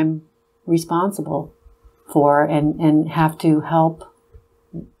world that I'm responsible for and have to help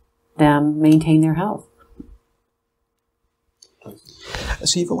them maintain their health.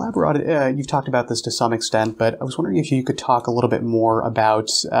 So you've talked about this to some extent, but I was wondering if you could talk a little bit more about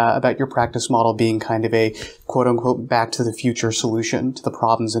your practice model being kind of a quote unquote back to the future solution to the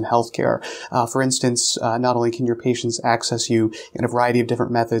problems in healthcare. For instance, not only can your patients access you in a variety of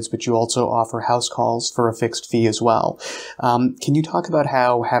different methods, but you also offer house calls for a fixed fee as well. Can you talk about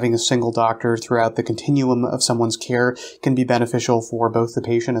how having a single doctor throughout the continuum of someone's care can be beneficial for both the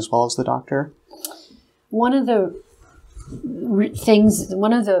patient as well as the doctor? One of the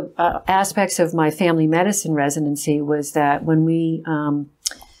aspects of my family medicine residency was that when we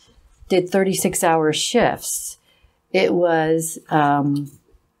did 36-hour shifts, it was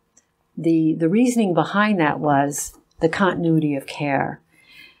the reasoning behind that was the continuity of care.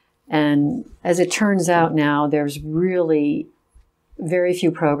 And as it turns out now, there's really very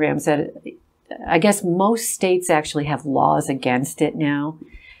few programs that, I guess most states actually have laws against it now,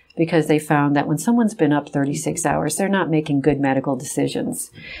 because they found that when someone's been up 36 hours, they're not making good medical decisions,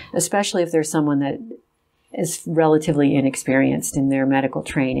 especially if there's someone that is relatively inexperienced in their medical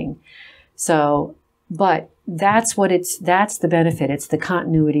training. So, but that's the benefit. It's the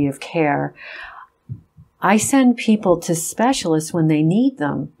continuity of care. I send people to specialists when they need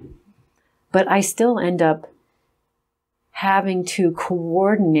them, but I still end up having to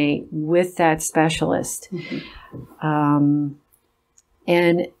coordinate with that specialist. Mm-hmm.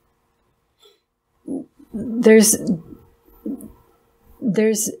 And there's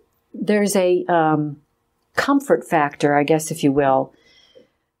a comfort factor, I guess, if you will.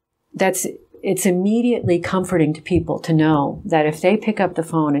 It's immediately comforting to people to know that if they pick up the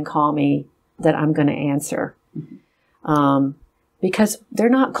phone and call me, that I'm going to answer. Mm-hmm. Because they're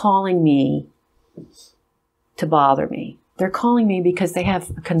not calling me to bother me. They're calling me because they have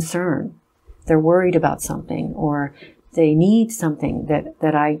a concern. They're worried about something, or they need something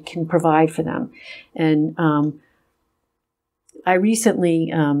that I can provide for them. And I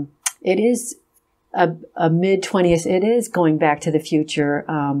recently, it is a mid-20th, it is going back to the future,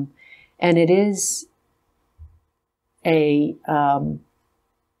 and it is I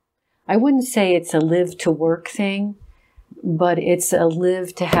wouldn't say it's a live to work thing, but it's a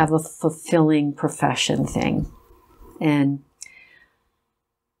live to have a fulfilling profession thing. And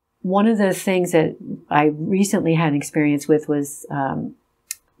one of the things that I recently had an experience with was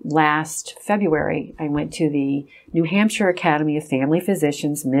last February, I went to the New Hampshire Academy of Family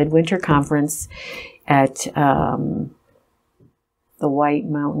Physicians Midwinter Conference at the White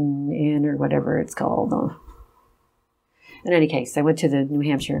Mountain Inn, or whatever it's called. In any case, I went to the New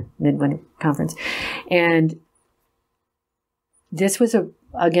Hampshire Midwinter Conference. And this was,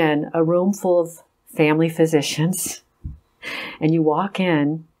 again, a room full of family physicians. And you walk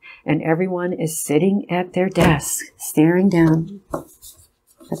in, and everyone is sitting at their desk, staring down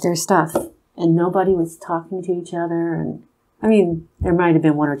at their stuff. And nobody was talking to each other. And I mean, there might have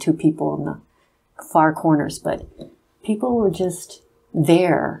been one or two people in the far corners, but people were just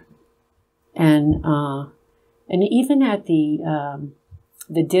there. And even at the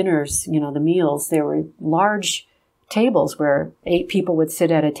dinners, the meals, there were large tables where 8 people would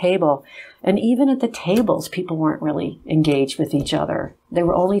sit at a table. And even at the tables, people weren't really engaged with each other. They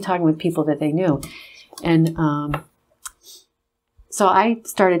were only talking with people that they knew. And so I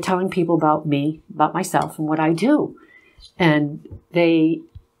started telling people about me, about myself, and what I do. And the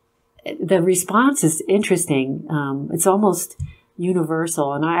response is interesting. It's almost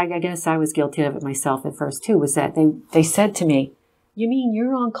universal. And I guess I was guilty of it myself at first too, was that they said to me, "You mean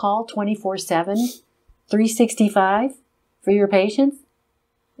you're on call 24/7? 365 for your patients?"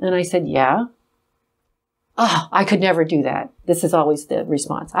 And I said, "Yeah." "Oh, I could never do that." This is always the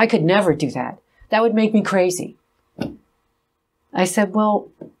response. "I could never do that. That would make me crazy." I said, "Well,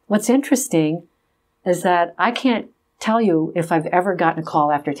 what's interesting is that I can't tell you if I've ever gotten a call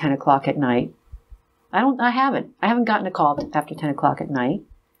after 10 o'clock at night. I haven't gotten a call after 10 o'clock at night.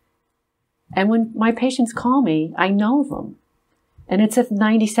 And when my patients call me, I know them. And it's a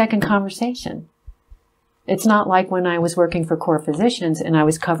 90-second conversation. It's not like when I was working for Core Physicians and I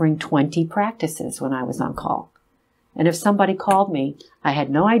was covering 20 practices when I was on call. And if somebody called me, I had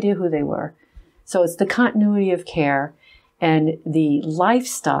no idea who they were. So it's the continuity of care and the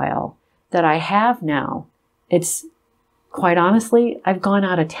lifestyle that I have now. It's, quite honestly, I've gone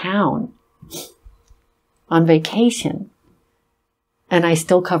out of town on vacation and I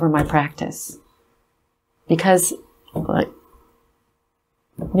still cover my practice because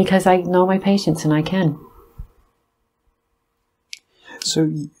I know my patients and I can. So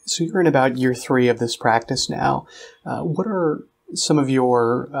you're in about year 3 of this practice now. What are some of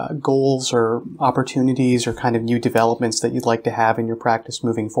your goals or opportunities or kind of new developments that you'd like to have in your practice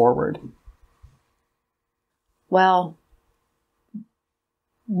moving forward? Well,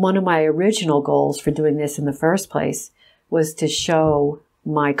 one of my original goals for doing this in the first place was to show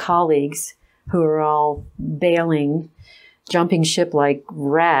my colleagues who are all bailing, jumping ship like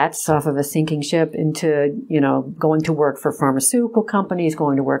rats off of a sinking ship into, going to work for pharmaceutical companies,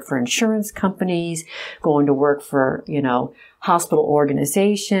 going to work for insurance companies, going to work for, hospital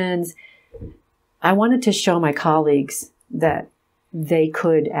organizations. I wanted to show my colleagues that they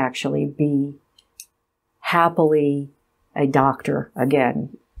could actually be happily a doctor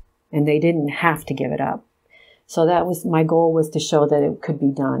again, and they didn't have to give it up. So that was my goal, was to show that it could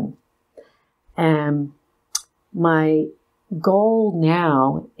be done. And my goal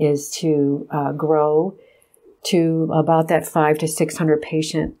now is to grow to about that 500 to 600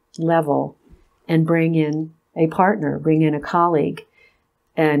 patient level and bring in a partner, bring in a colleague.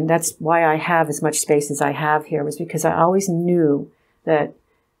 And that's why I have as much space as I have here, was because I always knew that,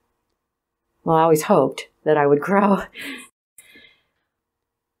 I always hoped that I would grow.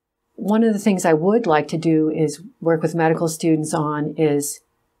 One of the things I would like to do is work with medical students on is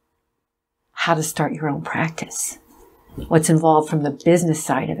how to start your own practice. What's involved from the business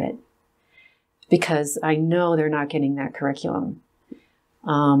side of it, because I know they're not getting that curriculum.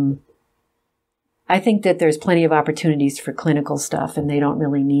 I think that there's plenty of opportunities for clinical stuff, and they don't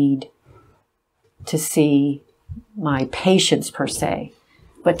really need to see my patients per se,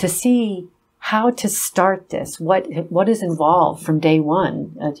 but to see how to start this, what is involved from day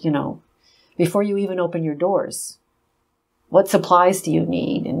one, before you even open your doors. What supplies do you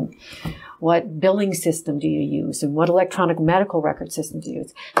need, and what billing system do you use, and what electronic medical record system do you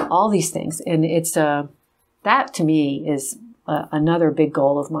use? All these things. And it's that to me is another big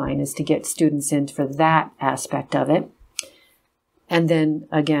goal of mine, is to get students in for that aspect of it. And then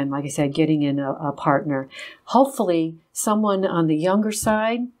again, like I said, getting in a partner, hopefully someone on the younger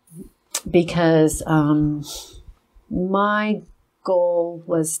side, because my goal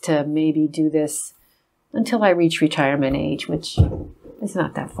was to maybe do this until I reach retirement age, which is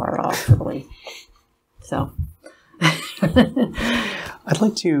not that far off, really. So I'd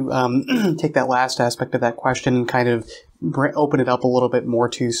like to take that last aspect of that question and kind of open it up a little bit more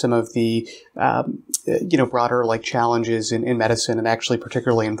to some of the broader challenges in medicine, and actually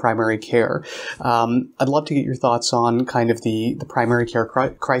particularly in primary care. I'd love to get your thoughts on kind of the primary care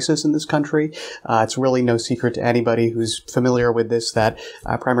crisis in this country. It's really no secret to anybody who's familiar with this that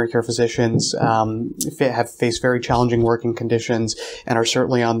primary care physicians have faced very challenging working conditions and are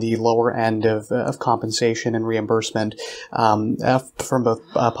certainly on the lower end of compensation and reimbursement from both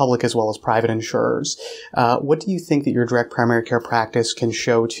public as well as private insurers. What do you think that your direct primary care practice can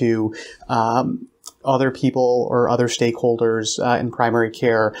show to other people or other stakeholders in primary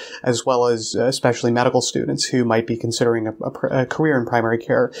care, as well as especially medical students who might be considering a career in primary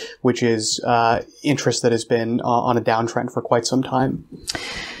care, which is interest that has been on a downtrend for quite some time?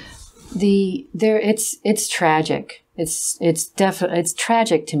 It's tragic. It's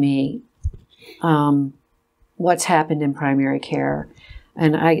tragic to me what's happened in primary care,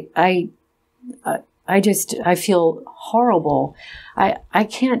 and I feel horrible. I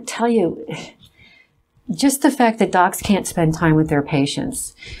can't tell you. Just the fact that docs can't spend time with their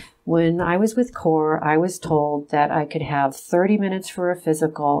patients. When I was with CORE, I was told that I could have 30 minutes for a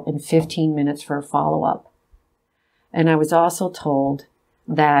physical and 15 minutes for a follow-up. And I was also told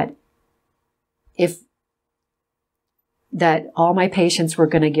that that all my patients were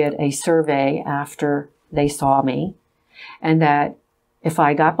going to get a survey after they saw me, and that if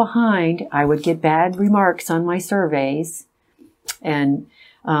I got behind, I would get bad remarks on my surveys. And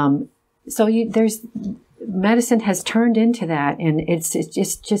medicine has turned into that, and it's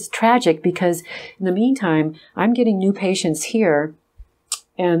just tragic, because in the meantime, I'm getting new patients here,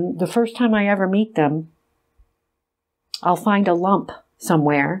 and the first time I ever meet them, I'll find a lump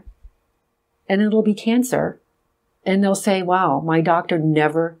somewhere, and it'll be cancer, and they'll say, "Wow, my doctor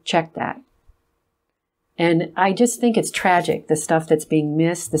never checked that." And I just think it's tragic, the stuff that's being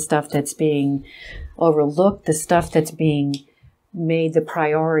missed, the stuff that's being overlooked, the stuff that's being made the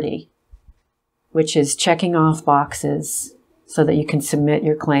priority, which is checking off boxes so that you can submit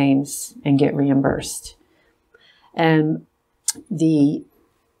your claims and get reimbursed. And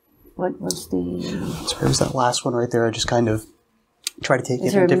what was the... Sorry, was that last one right there? I just kind of try to take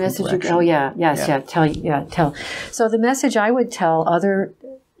it in a different direction. Oh, yeah. Yes, yeah. Tell. So the message I would tell other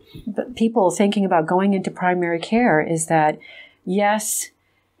people thinking about going into primary care is that, yes,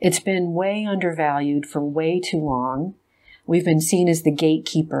 it's been way undervalued for way too long. We've been seen as the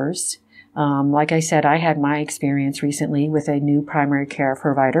gatekeepers. Like I said, I had my experience recently with a new primary care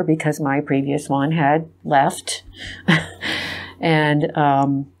provider because my previous one had left. And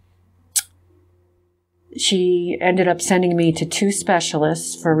she ended up sending me to 2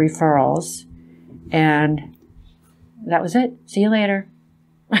 specialists for referrals, and that was it. See you later.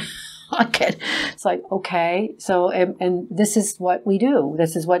 Okay. It's like, okay. So, and this is what we do.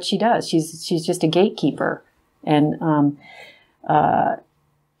 This is what she does. She's just a gatekeeper. And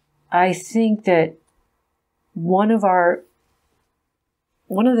I think that one of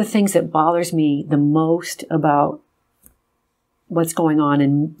the things that bothers me the most about what's going on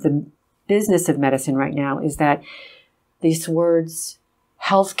in the business of medicine right now is that these words,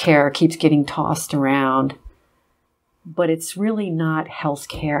 healthcare, keeps getting tossed around, but it's really not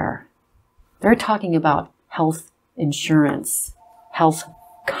healthcare. They're talking about health insurance, health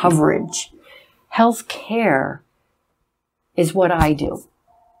coverage. Healthcare is what I do.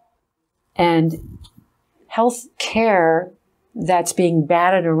 And healthcare that's being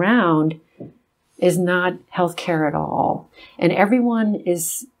batted around is not healthcare at all. And everyone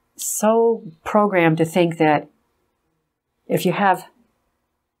is so programmed to think that if you have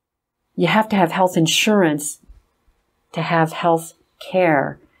to have health insurance to have health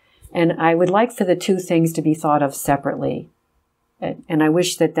care. And I would like for the 2 things to be thought of separately. And I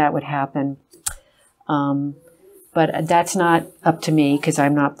wish that would happen. But that's not up to me because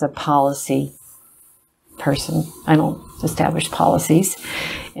I'm not the policy person. I don't establish policies.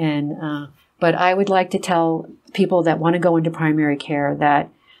 But I would like to tell people that want to go into primary care that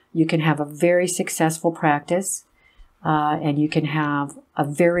you can have a very successful practice and you can have a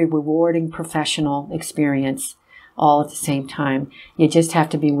very rewarding professional experience all at the same time. You just have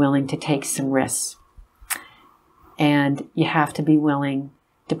to be willing to take some risks. And you have to be willing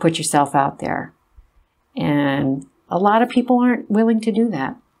to put yourself out there. And a lot of people aren't willing to do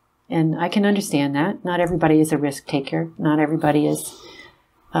that. And I can understand that. Not everybody is a risk taker. Not everybody is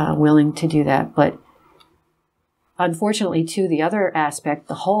willing to do that. But unfortunately, too, the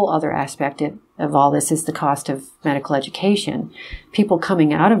whole other aspect of all this is the cost of medical education. People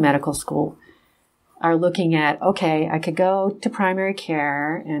coming out of medical school are looking at, okay, I could go to primary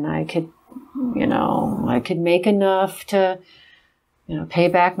care and I could make enough to, pay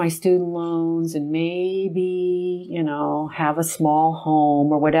back my student loans and maybe, have a small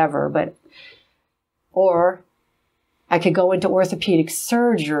home or whatever. Or I could go into orthopedic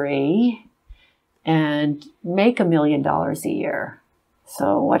surgery and make $1 million a year.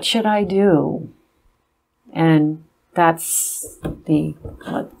 So what should I do? And that's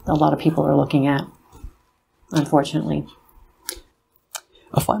what a lot of people are looking at, unfortunately.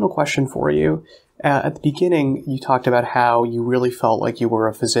 A final question for you. At the beginning, you talked about how you really felt like you were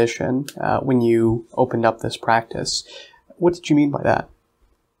a physician when you opened up this practice. What did you mean by that?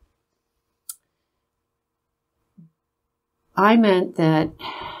 I meant that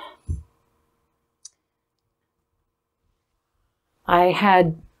I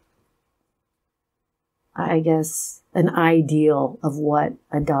had, I guess, an ideal of what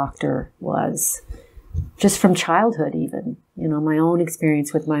a doctor was, just from childhood even. My own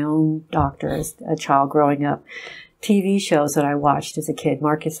experience with my own doctor as a child growing up, TV shows that I watched as a kid,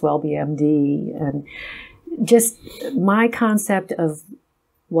 Marcus Welby, MD, and just my concept of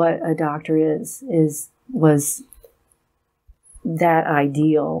what a doctor was that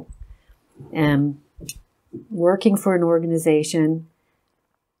ideal. And working for an organization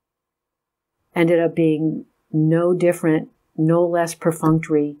ended up being no different, no less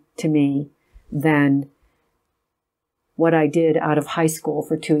perfunctory to me than what I did out of high school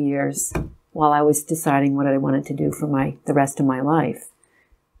for 2 years while I was deciding what I wanted to do for the rest of my life.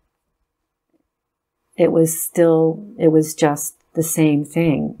 It was just the same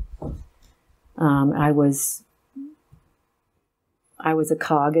thing. I was a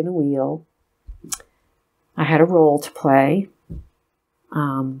cog in a wheel. I had a role to play,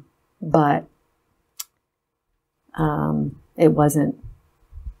 but it wasn't.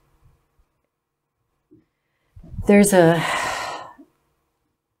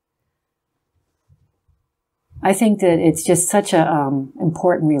 I think that it's just such a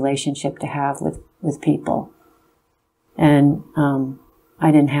important relationship to have with people. And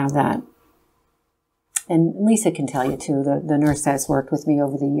I didn't have that. And Lisa can tell you too, the nurse that's worked with me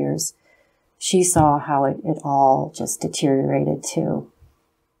over the years, she saw how it all just deteriorated too.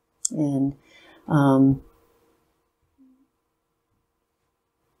 And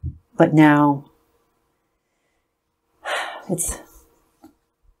but now it's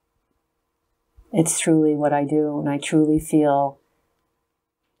truly what I do, and I truly feel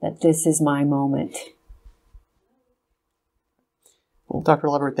that this is my moment. Well, Dr.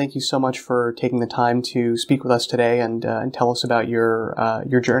 Leverett, thank you so much for taking the time to speak with us today and tell us about your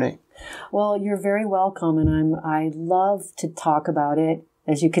journey. Well, you're very welcome, and I love to talk about it.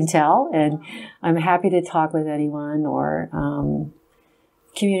 as you can tell, and I'm happy to talk with anyone or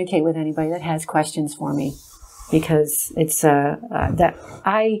communicate with anybody that has questions for me, because it's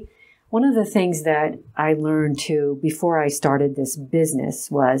one of the things that I learned too before I started this business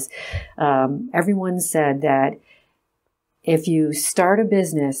was everyone said that if you start a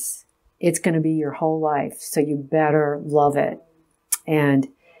business, it's going to be your whole life, so you better love it. And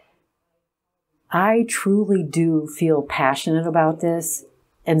I truly do feel passionate about this.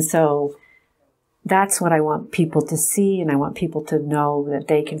 And so that's what I want people to see, and I want people to know that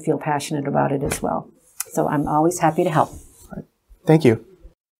they can feel passionate about it as well. So I'm always happy to help. Thank you.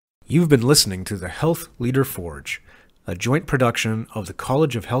 You've been listening to the Health Leader Forge, a joint production of the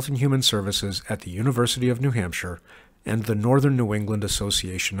College of Health and Human Services at the University of New Hampshire and the Northern New England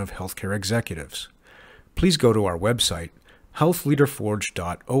Association of Healthcare Executives. Please go to our website,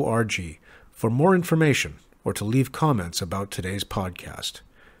 healthleaderforge.org, for more information or to leave comments about today's podcast.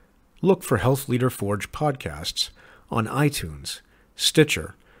 Look for Health Leader Forge podcasts on iTunes,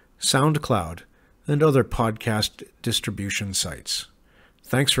 Stitcher, SoundCloud, and other podcast distribution sites.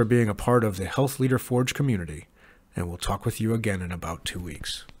 Thanks for being a part of the Health Leader Forge community, and we'll talk with you again in about 2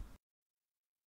 weeks.